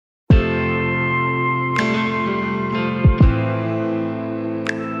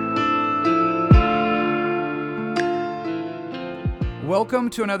Welcome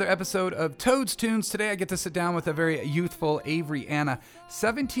to another episode of Toad's Tunes. Today I get to sit down with a very youthful Avery Anna.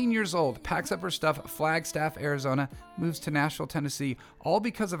 17 years old, packs up her stuff, Flagstaff, Arizona, moves to Nashville, Tennessee, all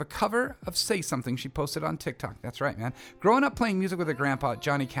because of a cover of Say Something she posted on TikTok. That's right, man. Growing up playing music with her grandpa,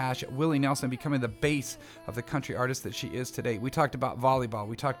 Johnny Cash, Willie Nelson, becoming the base of the country artist that she is today. We talked about volleyball.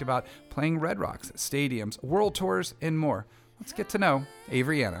 We talked about playing Red Rocks, stadiums, world tours, and more. Let's get to know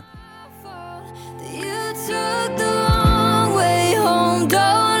Avery Anna. You took the long way home,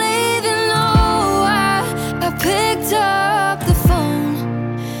 don't even know why I picked up the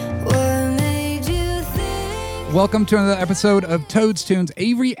phone. What made you think? Welcome to another episode of Toad's Tunes.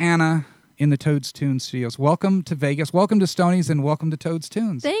 Avery Anna in the Toad's Tunes studios. Welcome to Vegas. Welcome to Stoney's and welcome to Toad's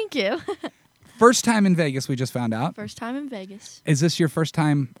Tunes. Thank you. First time in Vegas, we just found out. First time in Vegas. Is this your first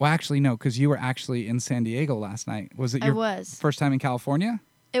time? Well, actually, no, because you were actually in San Diego last night. Was it your first time in California?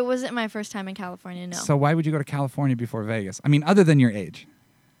 It wasn't my first time in California, no. So why would you go to California before Vegas? I mean, other than your age.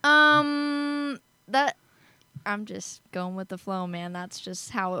 I'm just going with the flow, man. That's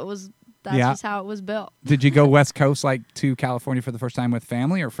just how it was. Just how it was built. Did you go West Coast, like to California for the first time with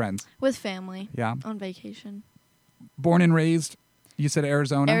family or friends? With family. Yeah. On vacation. Born and raised, you said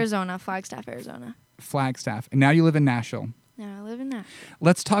Arizona? Arizona, Flagstaff, Arizona. Flagstaff. And now you live in Nashville. Now I live in Nashville.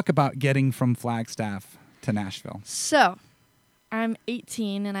 Let's talk about getting from Flagstaff to Nashville. So, I'm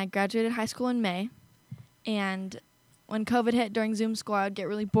 18 and I graduated high school in May. And when COVID hit during Zoom school, I would get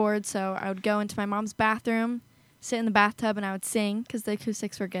really bored. So I would go into my mom's bathroom, sit in the bathtub, and I would sing because the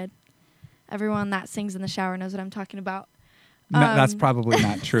acoustics were good. Everyone that sings in the shower knows what I'm talking about. No, that's probably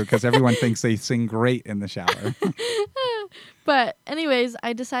not true because everyone thinks they sing great in the shower. But anyways,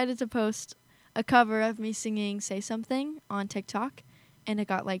 I decided to post a cover of me singing Say Something on TikTok. And it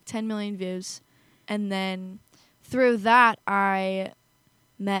got like 10 million views. And then through that, I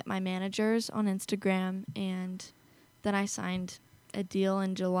met my managers on Instagram, and then I signed a deal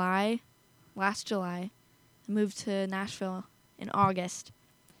in last July. I moved to Nashville in August.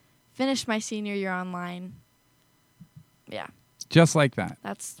 Finished my senior year online. Yeah. Just like that.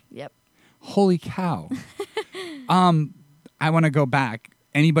 Yep. Holy cow. I want to go back.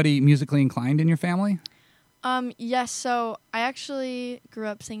 Anybody musically inclined in your family? Yes, so I actually grew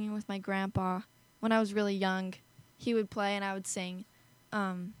up singing with my grandpa when I was really young. He would play and I would sing.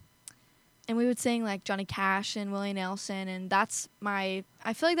 And we would sing like Johnny Cash and Willie Nelson, and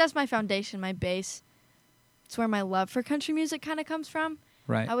I feel like that's my foundation, my base. It's where my love for country music kind of comes from.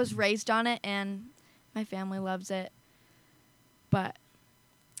 Right. I was raised on it and my family loves it. But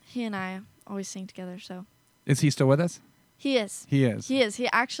he and I always sing together, so. Is he still with us? He is. He is. He is.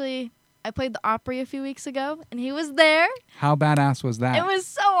 I played the Opry a few weeks ago and he was there. How badass was that? It was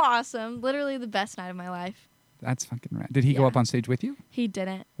so awesome. Literally the best night of my life. That's fucking rad. Did he go up on stage with you? He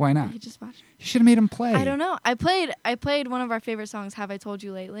didn't. Why not? He just watched. You should have made him play. I don't know. I played one of our favorite songs, Have I Told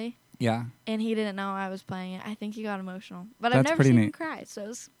You Lately? Yeah. And he didn't know I was playing it. I think he got emotional. But That's I've never pretty seen neat. him cry.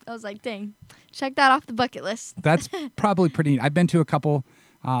 So I was like, dang, check that off the bucket list. That's probably pretty neat. I've been to a couple,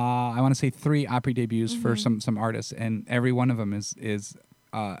 I want to say 3 Opry debuts for some artists, and every one of them is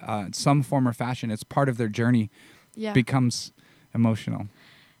some form or fashion. It's part of their journey. Yeah. Becomes emotional.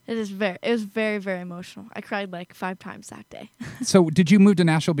 It was very, very emotional. I cried like 5 times that day. So did you move to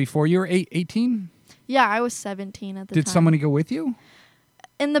Nashville before you were 18? Yeah, I was 17 at the time. Did somebody go with you?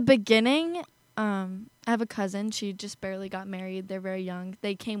 In the beginning, I have a cousin. She just barely got married. They're very young.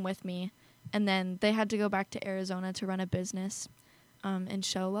 They came with me, and then they had to go back to Arizona to run a business in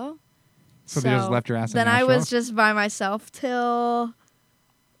Show Low. So they just left your ass in Then Nashville? I was just by myself till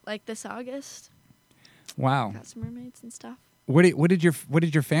like this August. Wow. Got some roommates and stuff. What did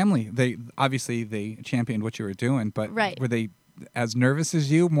your family? They obviously championed what you were doing, but Right. were they as nervous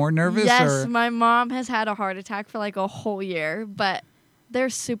as you? More nervous? Yes, or? my mom has had a heart attack for like a whole year, but they're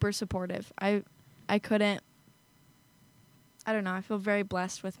super supportive. I don't know. I feel very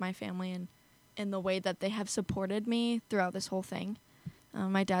blessed with my family and in the way that they have supported me throughout this whole thing.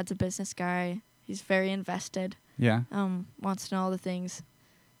 My dad's a business guy. He's very invested. Yeah. Wants to know all the things.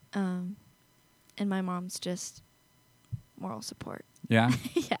 And my mom's just moral support. Yeah.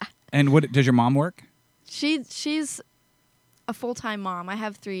 Yeah. And what does your mom work? She's a full-time mom. I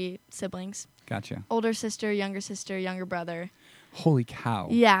have 3 siblings. Gotcha. Older sister, younger brother. Holy cow.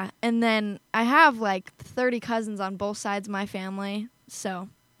 Yeah, and then I have like 30 cousins on both sides of my family, so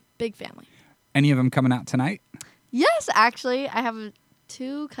big family. Any of them coming out tonight? Yes, actually, I have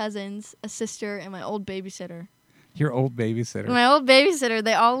 2 cousins, a sister, and my old babysitter. Your old babysitter. My old babysitter,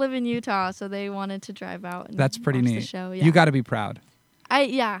 they all live in Utah, so they wanted to drive out and That's pretty watch neat. the show. Yeah. You got to be proud.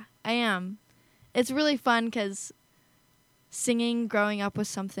 I am. It's really fun because singing, growing up with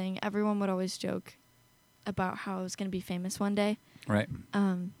something, everyone would always joke about how I was going to be famous one day. Right.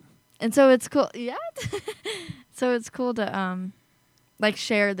 And so it's cool. Yeah. So it's cool to like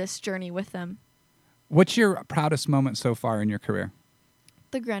share this journey with them. What's your proudest moment so far in your career?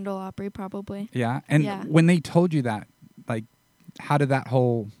 The Grand Ole Opry, probably. Yeah. And Yeah. when they told you that, like, how did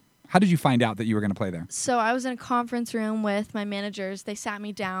you find out that you were going to play there? So I was in a conference room with my managers. They sat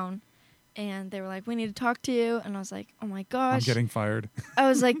me down and they were like, "We need to talk to you." And I was like, "Oh my gosh." I'm getting fired. I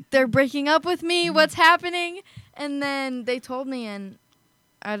was like, "They're breaking up with me. What's happening?" And then they told me, and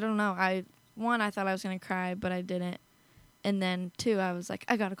I don't know. I thought I was going to cry, but I didn't. And then 2, I was like,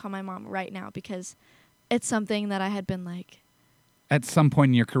 I got to call my mom right now because it's something that I had been like, At some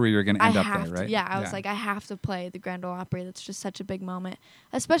point in your career, you're going to end up there, right? Yeah, I was like, I have to play the Grand Ole Opry. That's just such a big moment,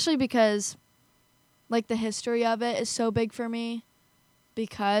 especially because, like, the history of it is so big for me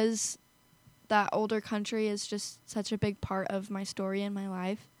because that older country is just such a big part of my story and my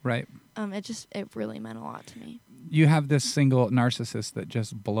life. Right. It really meant a lot to me. You have this single, Narcissist, that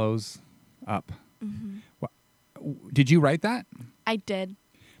just blows up. Mm-hmm. Did you write that? I did.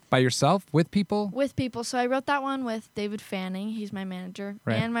 By yourself? With people? With people. So I wrote that one with David Fanning. He's my manager.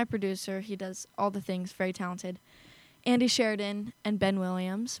 Right. And my producer. He does all the things. Very talented. Andy Sheridan and Ben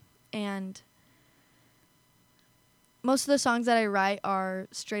Williams. And most of the songs that I write are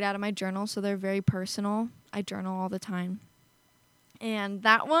straight out of my journal, so they're very personal. I journal all the time. And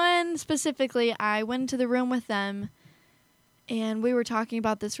that one specifically, I went into the room with them, and we were talking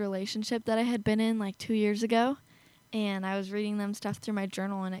about this relationship that I had been in like 2 years ago. And I was reading them stuff through my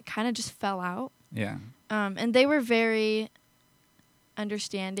journal, and it kind of just fell out. Yeah. And they were very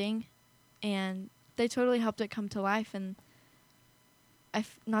understanding, and they totally helped it come to life. And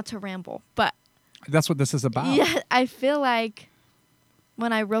not to ramble, but That's what this is about. yeah, I feel like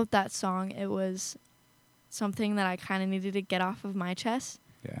when I wrote that song, it was something that I kind of needed to get off of my chest.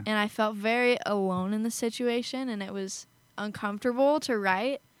 Yeah. And I felt very alone in the situation, and it was uncomfortable to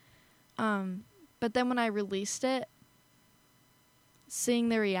write. But then when I released it, seeing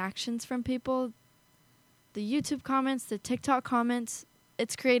the reactions from people, the YouTube comments, the TikTok comments,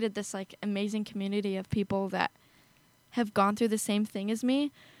 it's created this like amazing community of people that have gone through the same thing as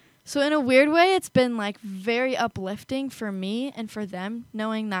me. So in a weird way, it's been like very uplifting for me and for them,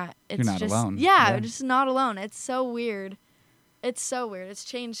 knowing that it's You're not just alone. Yeah, Yeah. just not alone. It's so weird. It's so weird. It's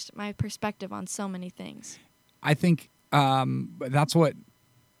changed my perspective on so many things. I think that's what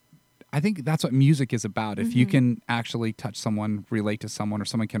music is about. If you can actually touch someone, relate to someone, or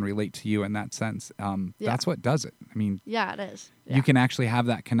someone can relate to you in that sense, that's what does it. I mean, Yeah, it is. Yeah. you can actually have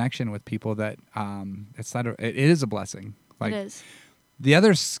that connection with people that it is a blessing. Like, it is. the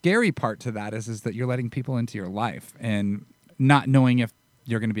other scary part to that is that you're letting people into your life and not knowing if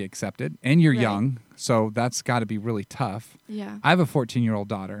you're going to be accepted, and you're Right. young, so that's got to be really tough. Yeah. I have a 14-year-old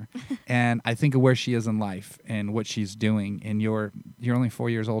daughter, and I think of where she is in life and what she's doing, and you're only 4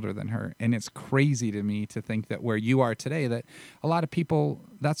 years older than her, and it's crazy to me to think that where you are today, that a lot of people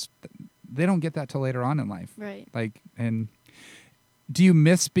they don't get that till later on in life. Right. Like, and do you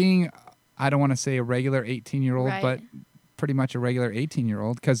miss being, I don't want to say a regular 18-year-old, Right. but pretty much a regular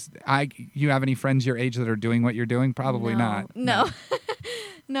 18-year-old? Because you have any friends your age that are doing what you're doing? Probably not. No.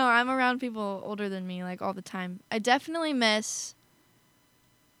 No, I'm around people older than me like all the time. I definitely miss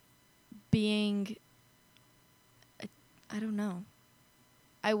being, I don't know.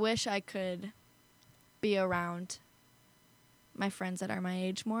 I wish I could be around my friends that are my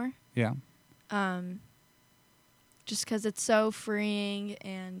age more. Yeah. Just because it's so freeing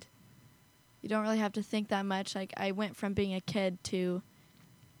and you don't really have to think that much. Like, I went from being a kid to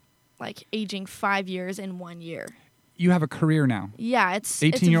like aging 5 years in 1 year. You have a career now. Yeah, it's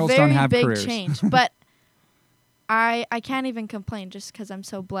 18-year-olds a don't very have big careers. change, but I can't even complain just because I'm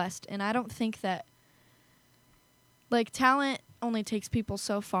so blessed, and I don't think that like talent only takes people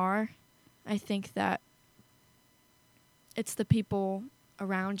so far. I think that it's the people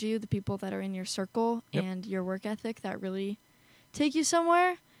around you, the people that are in your circle, Yep. and your work ethic that really take you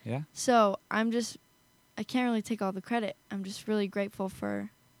somewhere. Yeah. So I can't really take all the credit. I'm just really grateful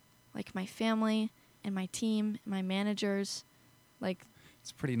for like my family and my team, my managers. Like,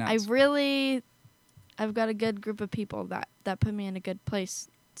 It's pretty nice. I've got a good group of people that put me in a good place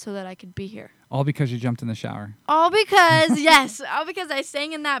so that I could be here. All because you jumped in the shower. All because, yes, all because I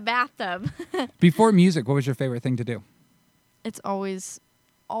sang in that bathtub. Before music, what was your favorite thing to do? It's always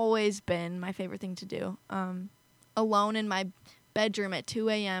been my favorite thing to do. Alone in my bedroom at 2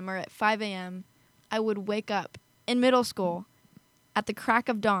 a.m. or at 5 a.m., I would wake up in middle school at the crack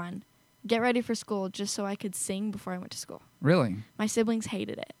of dawn, get ready for school just so I could sing before I went to school. Really? My siblings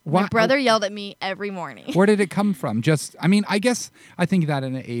hated it. Why- My brother yelled at me every morning. Where did it come from? I mean, I guess I think that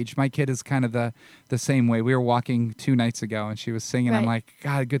in an age, my kid is kind of the same way. We were walking 2 nights ago and she was singing. I'm Right. like,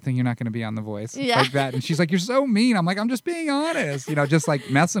 God, good thing you're not going to be on The Voice. Yeah. Like that. And she's like, you're so mean. I'm like, I'm just being honest, just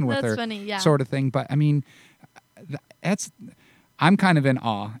like messing with That's her funny, yeah. sort of thing. But I mean, I'm kind of in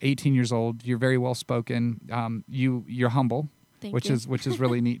awe. 18 years old. You're very well spoken. You're humble, Thank which you. is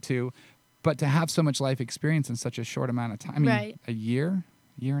really neat too. But to have so much life experience in such a short amount of time, I mean, Right. a year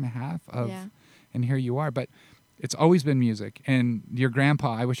and a half of, Yeah. and here you are. But it's always been music. And your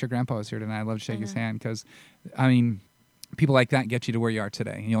grandpa, I wish your grandpa was here tonight. I'd love to shake his hand because, I mean, people like that get you to where you are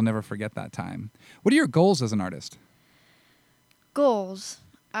today. And you'll never forget that time. What are your goals as an artist? Goals.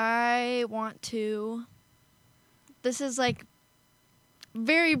 I want to. This is like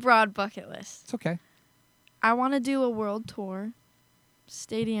very broad bucket list. It's okay. I want to do a world tour,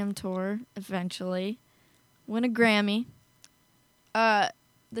 stadium tour eventually, win a Grammy.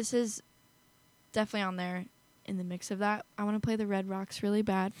 This is definitely on there in the mix of that. I want to play the Red Rocks really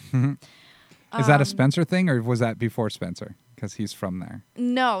bad. Is that a Spencer thing or was that before Spencer? Because he's from there.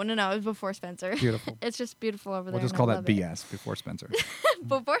 No. It was before Spencer. Beautiful. It's just beautiful over there. We'll just and call I that love it. BS before Spencer.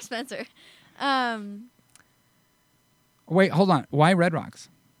 Before Spencer. Wait, hold on. Why Red Rocks?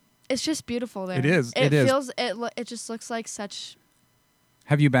 It's just beautiful there. It is. It It is. feels. It just looks like such.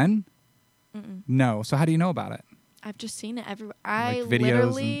 Have you been? Mm-mm. No. So how do you know about it? I've just seen it everywhere. I Like videos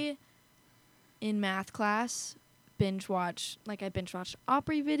literally, in math class, binge watched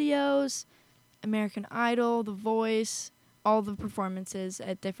Opry videos, American Idol, The Voice, all the performances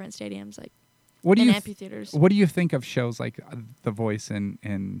at different stadiums, like What do in you amphitheaters. What do you think of shows like The Voice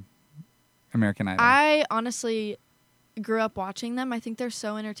and American Idol? I honestly grew up watching them. I think they're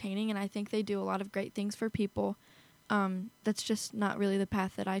so entertaining, and I think they do a lot of great things for people. That's just not really the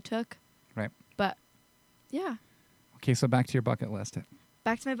path that I took. Right. But yeah, Okay, so back to your bucket list.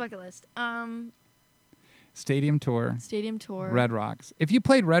 back to my bucket list. Stadium tour, Stadium tour. Red Rocks. If you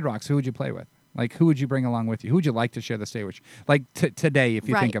played Red Rocks, who would you play with? Like, who would you bring along with you? Who would you like to share the stage with? Like today, if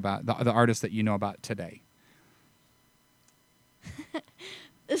you think Right. about the artists that you know about today.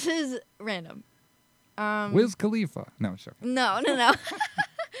 This is random. Wiz Khalifa. No, sure. No.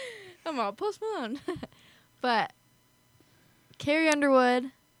 Come on, Post Malone. But Carrie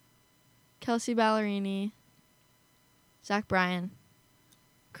Underwood, Kelsey Ballerini, Zach Bryan,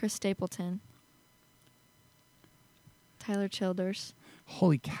 Chris Stapleton, Tyler Childers,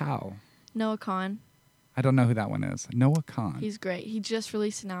 Holy cow. Noah Kahan. I don't know who that one is. Noah Kahan. He's great. He just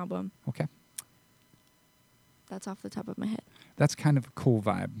released an album. Okay. That's off the top of my head. That's kind of a cool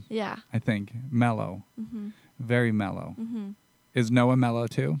vibe, Yeah. I think. Mellow. Mm-hmm. Very mellow. Mm-hmm. Is Noah mellow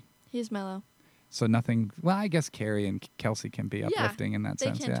too? He's mellow. So nothing. Well, I guess Carrie and Kelsey can be Yeah, uplifting in that They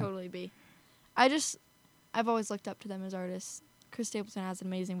sense. can Yeah. totally be. I've always looked up to them as artists. Chris Stapleton has an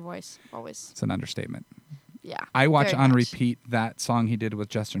amazing voice. Always. It's an understatement. Yeah. I watch very on much. repeat that song he did with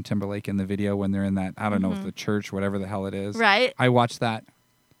Justin Timberlake in the video when they're in that, I don't know, Mhm. the church, whatever the hell it is. Right. I watch that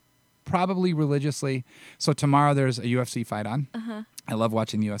probably religiously. So tomorrow there's a UFC fight on. Uh-huh. I love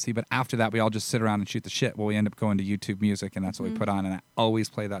watching the UFC, but after that we all just sit around and shoot the shit. Well, we end up going to YouTube Music, and that's what we Mhm. put on. And I always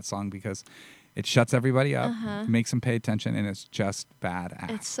play that song because it shuts everybody up, Uh-huh. makes them pay attention, and it's just badass.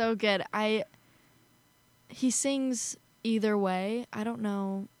 It's so good. He sings either way. I don't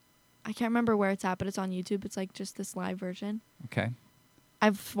know. I can't remember where it's at, but it's on YouTube. It's like just this live version. Okay.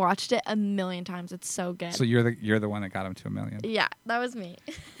 I've watched it a million times. It's so good. So you're the one that got him to 1 million. Yeah, that was me.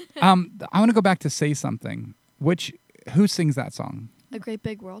 I want to go back to Say Something. Who sings that song? A Great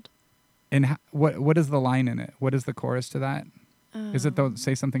Big World. And what is the line in it? What is the chorus to that? Is it the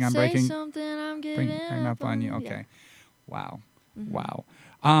Say Something I'm Say breaking? something, I'm giving Bring up on you. Yeah. Okay. Wow. Mhm. Wow.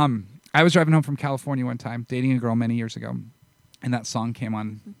 I was driving home from California one time, dating a girl many years ago, and that song came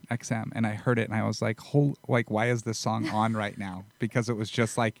on XM, and I heard it, and I was like, why is this song on right now? Because it was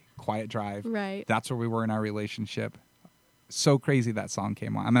just like Quiet Drive. Right. That's where we were in our relationship. So crazy that song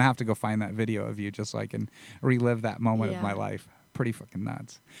came on. I'm gonna have to go find that video of you just so I can relive that moment of my Yeah. life. Pretty fucking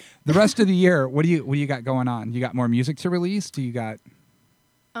nuts. The rest of the year, what do you got going on? You got more music to release? Do you got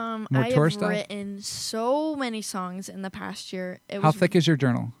More I tour have stuff? written so many songs in the past year. It how was thick is your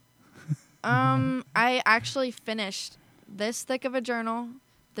journal? I actually finished this thick of a journal,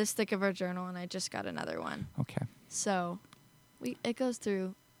 and I just got another one. Okay. So, it goes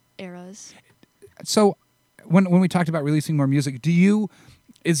through eras. So when we talked about releasing more music,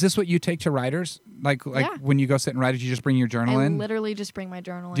 is this what you take to writers? Like Yeah. when you go sit and write it, you just bring your journal I in? literally just bring my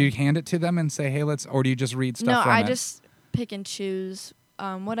journal Do you in. hand it to them and say, hey, or do you just read stuff No, from I it? just pick and choose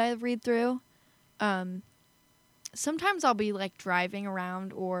what I read through. Sometimes I'll be like driving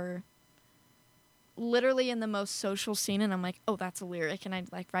around or literally in the most social scene, and I'm like, oh, that's a lyric, and I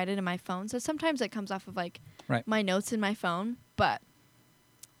like write it in my phone. So sometimes it comes off of like Right. my notes in my phone, but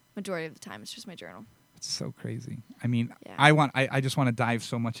majority of the time it's just my journal. It's so crazy. I mean, Yeah. I just want to dive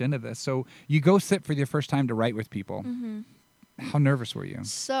so much into this. So you go sit for your first time to write with people. Mm-hmm. How nervous were you?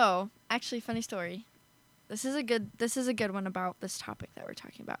 So actually, funny story. This is a good one about this topic that we're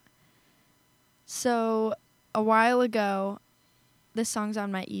talking about. So a while ago, this song's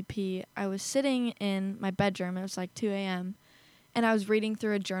on my EP. I was sitting in my bedroom. It was like 2 a.m. and I was reading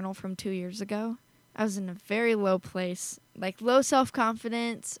through a journal from 2 years ago. I was in a very low place, like low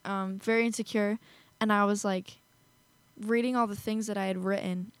self-confidence, very insecure. And I was like reading all the things that I had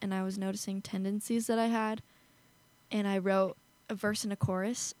written, and I was noticing tendencies that I had. And I wrote a verse and a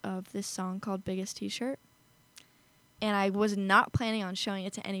chorus of this song called Biggest T-Shirt. And I was not planning on showing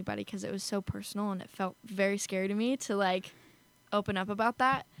it to anybody because it was so personal and it felt very scary to me to like open up about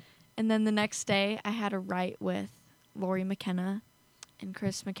that. And then the next day I had a write with Lori McKenna and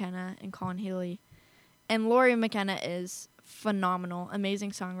Chris McKenna and Colin Healy. And Lori McKenna is phenomenal,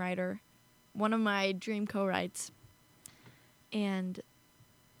 amazing songwriter, one of my dream co-writes. And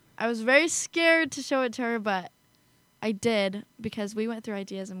I was very scared to show it to her, but I did because we went through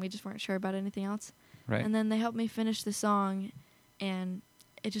ideas and we just weren't sure about anything else. Right. And then they helped me finish the song, and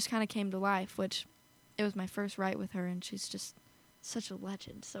it just kind of came to life, which it was my first write with her, and she's just such a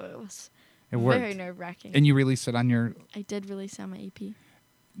legend. So it was It worked. very nerve-wracking. And you released it on your I did release it on my EP.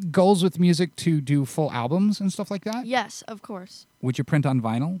 goals with music to do full albums and stuff like that? Yes, of course. Would you print on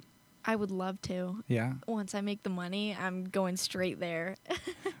vinyl? I would love to. Yeah. Once I make the money, I'm going straight there.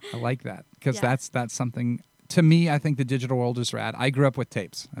 I like that because Yeah. that's something. To me, I think the digital world is rad. I grew up with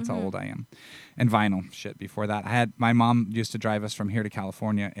tapes. That's how Mhm. old I am. And vinyl. Shit, before that. My mom used to drive us from here to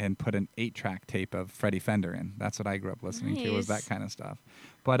California and put an 8-track tape of Freddie Fender in. That's what I grew up listening to, was that Nice. kind of stuff.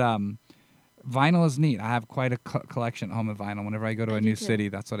 But vinyl is neat. I have quite a collection at home of vinyl. Whenever I go to I a do new too. city,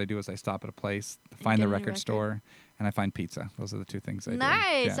 that's what I do is I stop at a place, find get the a new record record. store, and I find pizza. Those are the two things I do.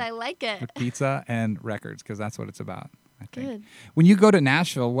 Nice. Yeah. I like it. With pizza and records, because that's what it's about, I think. Good. When you go to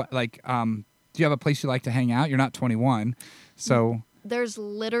Nashville, do you have a place you like to hang out? You're not 21, so There's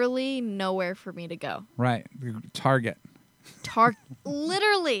literally nowhere for me to go. right, Target.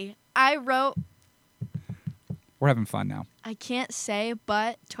 Literally, I wrote, We're having fun now. I can't say,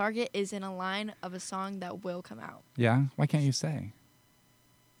 but Target is in a line of a song that will come out. Yeah, why can't you say?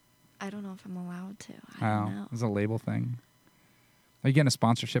 I don't know if I'm allowed to. I don't know. It's a label thing. Are you getting a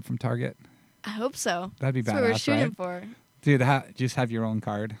sponsorship from Target? I hope so. That'd be That's what we're badass, shooting right? for. Dude, just have your own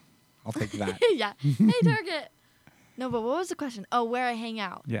card. I'll take that. Yeah. Hey, Target. No, but what was the question? Oh, where I hang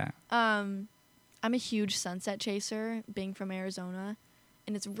out. Yeah. I'm a huge sunset chaser, being from Arizona,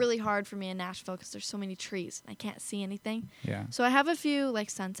 and it's really hard for me in Nashville because there's so many trees and I can't see anything. Yeah. So I have a few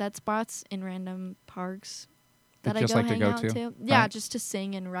like sunset spots in random parks that I just go like to hang go out to, to. Yeah, right? just to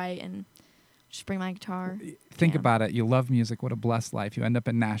sing and write and just bring my guitar. Think jam. about it. You love music. What a blessed life. You end up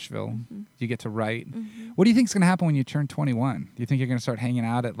in Nashville. Mhm. You get to write. Mhm. What do you think is going to happen when you turn 21? Do you think you're going to start hanging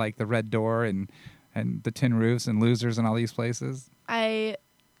out at like the Red Door and the Tin Roofs and Losers and all these places? I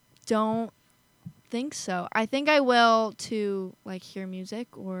don't think so. I think I will to like hear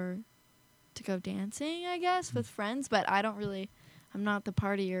music or to go dancing, I guess, with friends, but I'm not the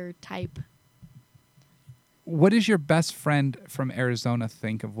partier type. What does your best friend from Arizona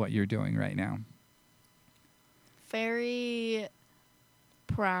think of what you're doing right now? Very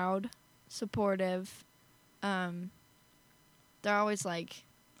proud, supportive. They're always like,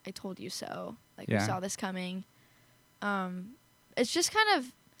 I told you so. Like, Yeah. we saw this coming. It's just kind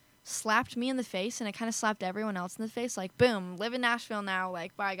of slapped me in the face, and it kind of slapped everyone else in the face. Like, boom, live in Nashville now.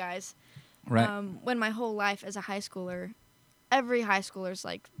 Like, bye, guys. Right. When my whole life as a high schooler, every high schooler's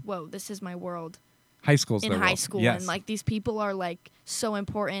like, whoa, this is my world High school's in their high world. school. Yes. And, like, these people are, like, so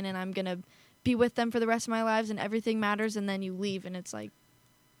important, and I'm going to be with them for the rest of my lives, and everything matters, and then you leave, and it's like,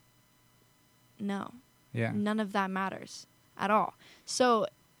 no. Yeah. None of that matters at all. So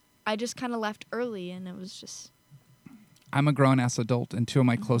I just kind of left early, and it was just... I'm a grown-ass adult, and two of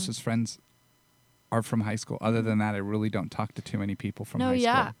my Mhm. closest friends are from high school. Other than that, I really don't talk to too many people from high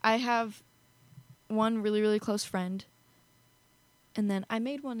school. I have one really, really close friend, and then I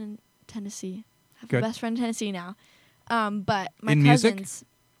made one in Tennessee. I have Good. a best friend in Tennessee now. But my In music? cousins...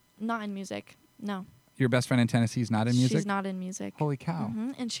 Not in music. No. Your best friend in Tennessee is not in music? She's not in music. Holy cow.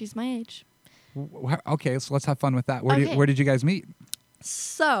 And she's my age. Okay, so let's have fun with that. Where Okay. where did you guys meet?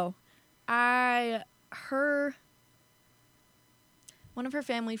 So, one of her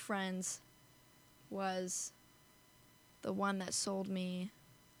family friends was the one that sold me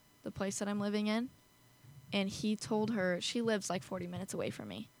the place that I'm living in. and he told her, she lives like 40 minutes away from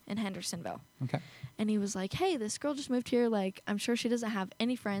me in Hendersonville. Okay. And he was like, hey, this girl just moved here. Like, I'm sure she doesn't have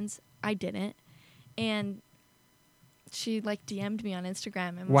any friends. I didn't. And she like DM'd me on Instagram.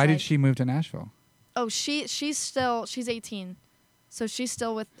 And was Why did like, she move to Nashville? Oh, she's 18. So she's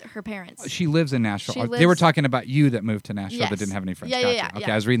still with her parents. She lives in Nashville. She They were lives- talking about you that moved to Nashville that Yes. didn't have any friends. Yeah, Gotcha. yeah, Okay,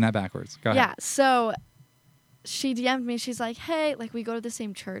 yeah. I was reading that backwards. Go ahead. Yeah, so she DM'd me. She's like, hey, like, we go to the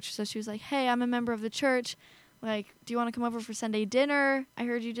same church. So she was like, hey, I'm a member of the church. Like, do you want to come over for Sunday dinner? I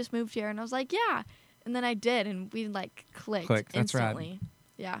heard you just moved here. And I was like, yeah. And then I did, and we, like, clicked That's rad. instantly.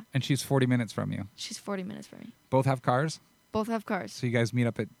 Yeah. And she's 40 minutes from you. She's 40 minutes from me. Both have cars? Both have cars. So you guys meet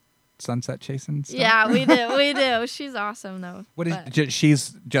up at Sunset chasing stuff? Yeah, we do. We do. She's awesome, though. What is? But-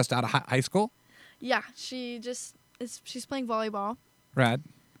 She's just out of high school? Yeah, she's playing volleyball Rad.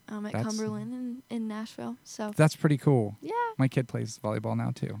 at That's- Cumberland in Nashville. So, That's pretty cool. yeah. My kid plays volleyball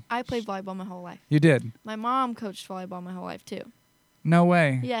now, too. I played volleyball my whole life. You did? My mom coached volleyball my whole life, too. No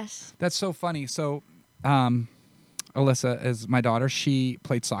way. Yes. That's so funny. So, Alyssa is my daughter. She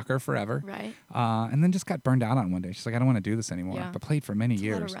played soccer forever. Right. And then just got burned out on one day. She's like, I don't want to do this anymore. Yeah. But played for many It's a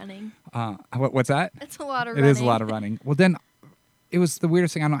lot of years. running. What's that? It's a lot of It running. is a lot of running. Well, then it was the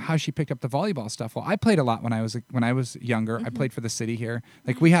weirdest thing. I don't know how she picked up the volleyball stuff. Well, I played a lot when I was younger. I played for the city here.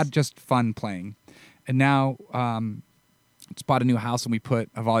 Like we had just fun playing, and now just bought a new house and we put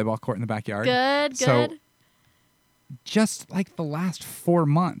a volleyball court in the backyard. Good, So good. just like the last 4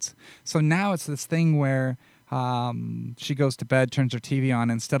 months. So now it's this thing where she goes to bed, turns her TV on.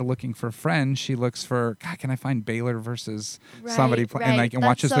 Instead of looking for friends, she looks for, God, can I find Baylor versus somebody Right, and right. and That's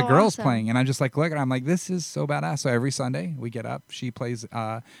watches the so girls awesome. playing. And I'm just like, look, and I'm like, this is so badass. So every Sunday we get up. She plays in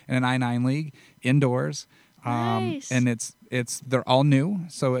an I-9 league indoors. Nice. And they're all new,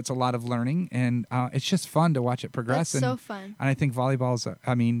 so it's a lot of learning, and it's just fun to watch it progress. That's and, so fun. And I think volleyball's.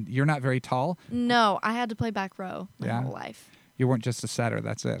 I mean, you're not very tall. No, I had to play back row my Yeah? whole life. You weren't just a setter.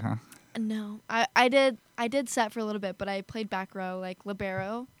 That's it, huh? No, I did set for a little bit, but I played back row, like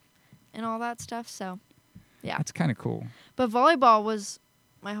libero and all that stuff. So, yeah. That's kind of cool. But volleyball was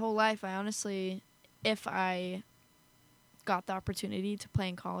my whole life. I honestly, if I got the opportunity to play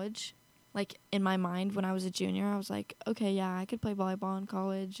in college, like in my mind when I was a junior, I was like, okay, yeah, I could play volleyball in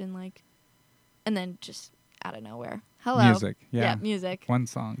college, and then just out of nowhere, hello, Music, yeah. music. One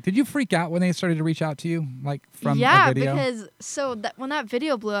song. Did you freak out when they started to reach out to you, like from yeah, a video? because when that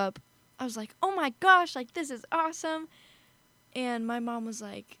video blew up, I was like, oh my gosh, like this is awesome. And my mom was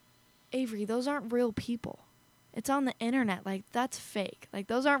like, Avery, those aren't real people. It's on the internet. Like, that's fake. Like,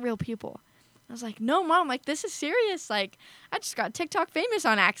 those aren't real people. I was like, no, Mom, like, this is serious. Like, I just got TikTok famous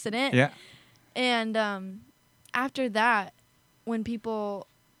on accident. Yeah. And after that, when people,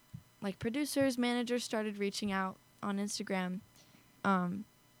 like producers, managers started reaching out on Instagram, I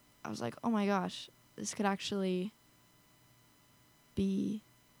was like, oh my gosh, this could actually be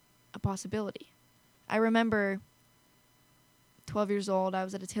a possibility. I remember 12 years old, I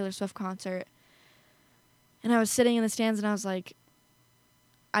was at a Taylor Swift concert, and I was sitting in the stands, and I was like,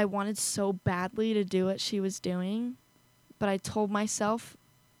 I wanted so badly to do what she was doing, but I told myself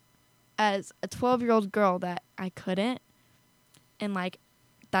as a 12-year-old girl that I couldn't, and like,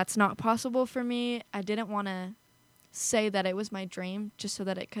 that's not possible for me. I didn't want to say that it was my dream just so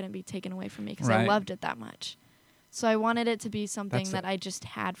that it couldn't be taken away from me, because I Right. loved it that much. So I wanted it to be something That's that I just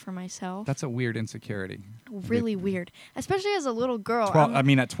had for myself. That's a weird insecurity. Really weird, especially as a little girl. 12.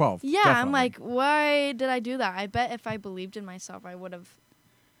 I'm- At 12. yeah, definitely. I'm like, why did I do that? I bet if I believed in myself, I would have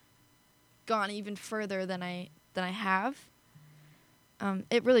gone even further than I have.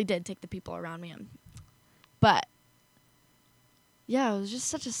 It really did take the people around me in. But yeah, it was just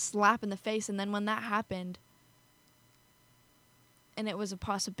such a slap in the face. And then when that happened, and it was a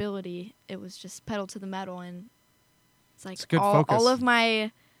possibility, it was just pedal to the metal, and it's like It's good all focus. of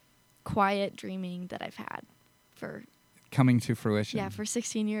my quiet dreaming that I've had for coming to fruition. for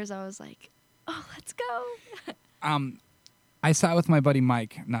 16 years, I was like, oh, let's go. I sat with my buddy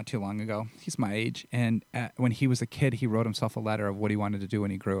Mike not too long ago. He's my age, and when he was a kid, he wrote himself a letter of what he wanted to do when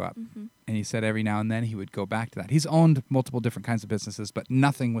he grew up. Mm-hmm. And he said every now and then he would go back to that. He's owned multiple different kinds of businesses, but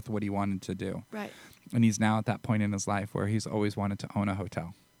nothing with what he wanted to do. Right. And he's now at that point in his life where he's always wanted to own a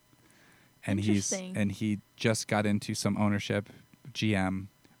hotel. And Interesting. he just got into some ownership, GM,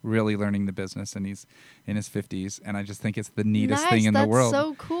 really learning the business, and he's in his 50s. And I just think it's the neatest thing in the world. That's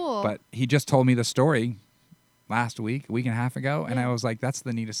so cool. But he just told me the story last week, a week and a half ago, and Yeah. I was like, that's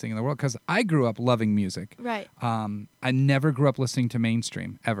the neatest thing in the world, because I grew up loving music. right. I never grew up listening to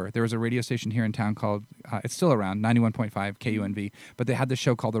mainstream, ever. There was a radio station here in town called, it's still around, 91.5 KUNV, but they had this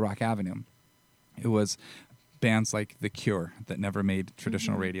show called The Rock Avenue. It was bands like The Cure that never made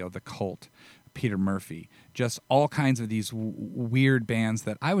traditional radio, The Cult, Peter Murphy, just all kinds of these weird bands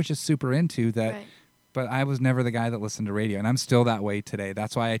that I was just super into that. Right. But I was never the guy that listened to radio, and I'm still that way today.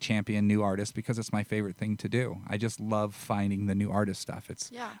 That's why I champion new artists, because it's my favorite thing to do. I just love finding the new artist stuff.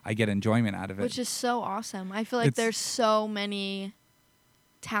 I get enjoyment out of it. Which is so awesome. I feel like It's- there's so many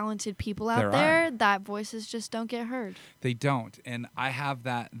talented people out There there are. that voices just don't get heard. They don't, and I have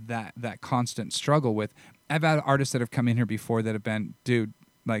that constant struggle with. I've had artists that have come in here before that have been, dude,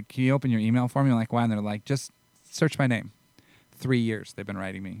 like, can you open your email for me? I'm like, why? And they're like, just search my name. 3 years they've been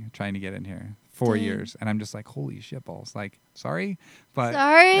writing me, trying to get in here. 4 Dang. years, and I'm just like, holy shit balls. Like, sorry, but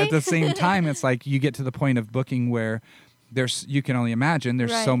Sorry? at the same time, it's like you get to the point of booking where you can only imagine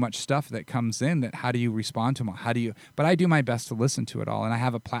there's so Right. much stuff that comes in that how do you respond to them? But I do my best to listen to it all, and I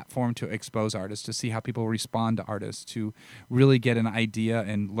have a platform to expose artists, to see how people respond to artists, to really get an idea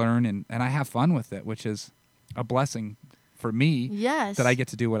and learn, and I have fun with it, which is a blessing for me. Yes. That I get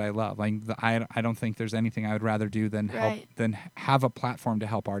to do what I love. Like I don't think there's anything I would rather do than Right. have a platform to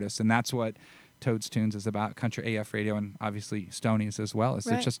help artists, and that's what Toads Tunes is about. Country AF Radio, and obviously Stonies as well.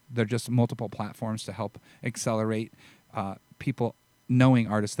 Right. They're just multiple platforms to help accelerate people knowing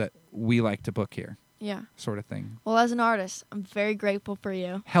artists that we like to book here, Yeah. sort of thing. Well, as an artist, I'm very grateful for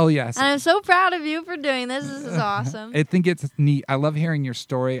you. Hell yes. And I'm so proud of you for doing this. This is awesome. I think it's neat. I love hearing your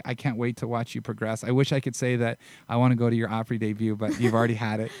story. I can't wait to watch you progress. I wish I could say that I want to go to your Opry debut, but you've already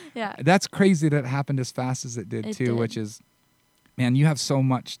had it. Yeah. That's crazy that it happened as fast as it did It too, did. which is, man, you have so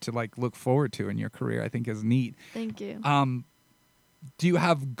much to like look forward to in your career. I think is neat. Thank you. Do you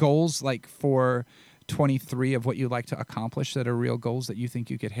have goals like for 23 of what you'd like to accomplish that are real goals that you think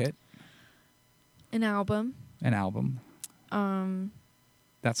you could hit? An album. An album.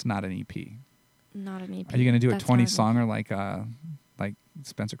 That's not an EP. Not an EP. Are you going to do a That's 20 hard. songer like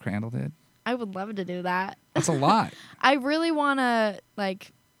Spencer Crandall did? I would love to do that. That's a lot. I really want to,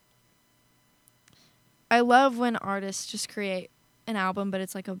 I love when artists just create an album, but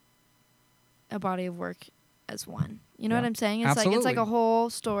it's like a body of work as one. You know Yeah. what I'm saying? It's like Absolutely. a whole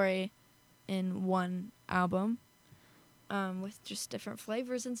story in one album, with just different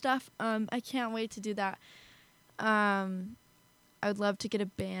flavors and stuff. I can't wait to do that. I would love to get a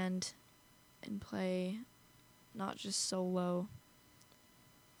band and play not just solo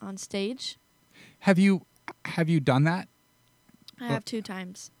on stage. Have you done that? I have 2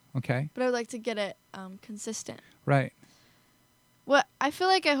 times, Okay. but I would like to get it consistent. Right. Well, I feel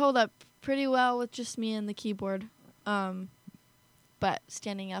like I hold up pretty well with just me and the keyboard. But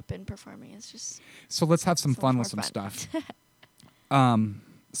standing up and performing is just So let's have some so fun much with some more fun. stuff.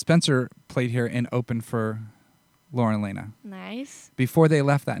 Spencer played here and opened for Lauren Lena. Nice. Before they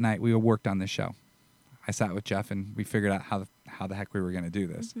left that night, we worked on this show. I sat with Jeff and we figured out how the heck we were going to do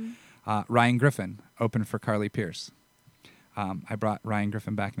this. Ryan Griffin opened for Carly Pierce. I brought Ryan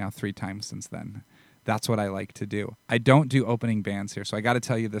Griffin back now 3 times since then. That's what I like to do. I don't do opening bands here, so I got to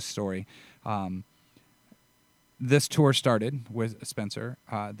tell you this story. This tour started with Spencer.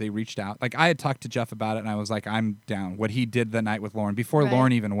 They reached out. Like, I had talked to Jeff about it, and I was like, I'm down. What he did the night with Lauren, before Right.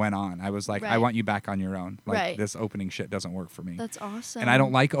 Lauren even went on, I was like, I Right. want you back on your own. Like, Right. this opening shit doesn't work for me. That's awesome. And I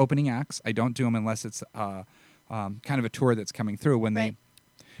don't like opening acts. I don't do them unless it's kind of a tour that's coming through. Right.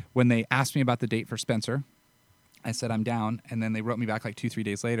 When they asked me about the date for Spencer, I said I'm down, and then they wrote me back like 2-3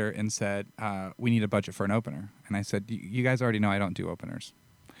 days later and said we need a budget for an opener. And I said, you guys already know I don't do openers,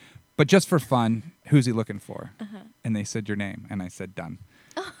 but just for fun, who's he looking for? And they said your name, and I said done.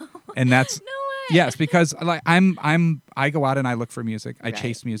 And that's No way. yes, because like I go out and I look for music. I Right.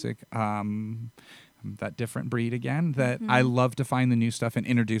 chase music. I'm that different breed again. That I love to find the new stuff and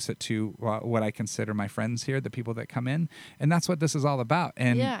introduce it to what I consider my friends here, the people that come in, and that's what this is all about.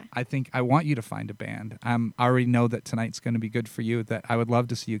 And Yeah. I think I want you to find a band. I already know that tonight's going to be good for you. That I would love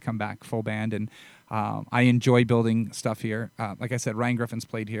to see you come back full band, and I enjoy building stuff here. Like I said, Ryan Griffin's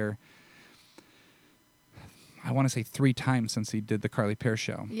played here. I want to say 3 times since he did the Carly Pierce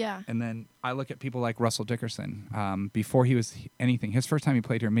show. Yeah. And then I look at people like Russell Dickerson. Before he was anything, his first time he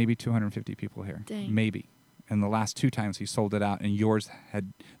played here, maybe 250 people here. Dang. Maybe. And the last 2 times he sold it out, and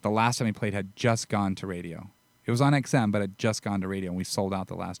the last time he played had just gone to radio. It was on XM, but had just gone to radio, and we sold out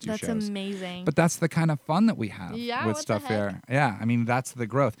the last 2 That's shows. amazing. But that's the kind of fun that we have Yeah, with what the stuff heck? here. Yeah, I mean, that's the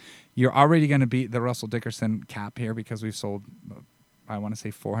growth. You're already going to beat the Russell Dickerson cap here because we've sold, I want to say,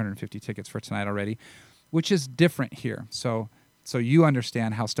 450 tickets for tonight already, which is different here. So you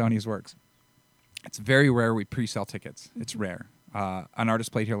understand how Stonies works. It's very rare we pre-sell tickets. It's rare. An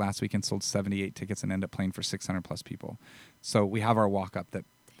artist played here last week and sold 78 tickets and ended up playing for 600 plus people. So we have our walk-up that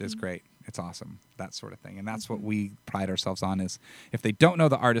is great. It's awesome, that sort of thing. And that's what we pride ourselves on is if they don't know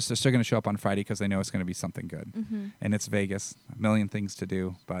the artist, they're still going to show up on Friday because they know it's going to be something good. And it's Vegas, a million things to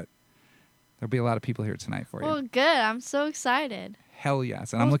do, but There'll be a lot of people here tonight for you. Well, good. I'm so excited. Hell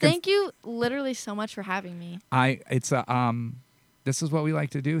yes. And Well, I'm looking. thank you literally so much for having me. This is what we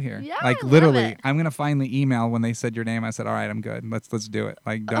like to do here. Yeah, like I love literally, it. I'm gonna find the email when they said your name. I said, "All right, I'm good. Let's do it."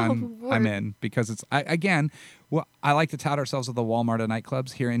 Like done. Oh, I'm word. in because it's well, I like to tout ourselves with the Walmart of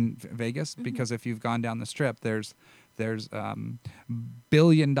nightclubs here in Vegas Mm-hmm. because if you've gone down the strip, there's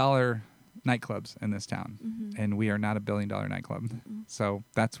billion-dollar nightclubs in this town, Mm-hmm. and we are not a billion-dollar nightclub. So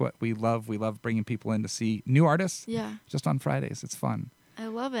that's what we love. We love bringing people in to see new artists. Yeah, Just on Fridays, it's fun. I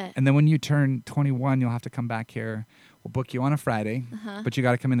love it. And then when you turn 21, you'll have to come back here. We'll book you on a Friday, but you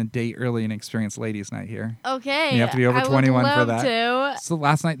got to come in a day early and experience Ladies Night here. Okay. You have to be over I 21 would for love that. To. So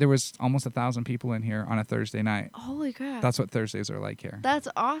last night there was almost 1,000 people in here on a Thursday night. Holy crap. That's what Thursdays are like here. That's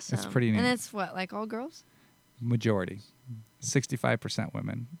awesome. It's pretty neat. And it's what, like all girls? Majority, 65%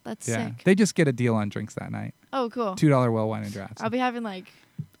 women. That's Yeah, sick. they just get a deal on drinks that night. Oh, cool. $2 well wine and drafts. I'll be having like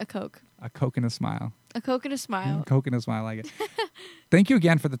a Coke. A Coke and a smile. A Coke and a smile. Coke and a smile, I like it. Thank you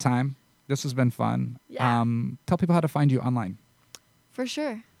again for the time. This has been fun. Yeah. Tell people how to find you online. For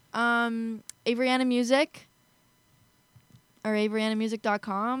sure. Averyana Music or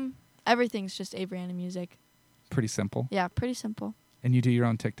AveryanaMusic.com. Everything's just Averyana Music. Pretty simple. Yeah, pretty simple. And you do your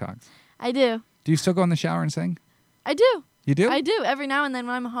own TikToks. I do. Do you still go in the shower and sing? I do. You do? I do. Every now and then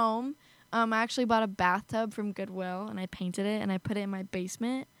when I'm home, I actually bought a bathtub from Goodwill and I painted it and I put it in my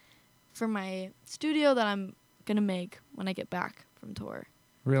basement for my studio that I'm going to make when I get back from tour.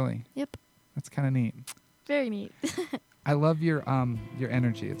 Really? Yep. That's kind of neat. Very neat. I love your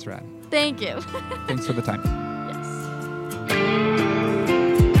energy. It's rad. Thank you. Thanks for the time. Yes.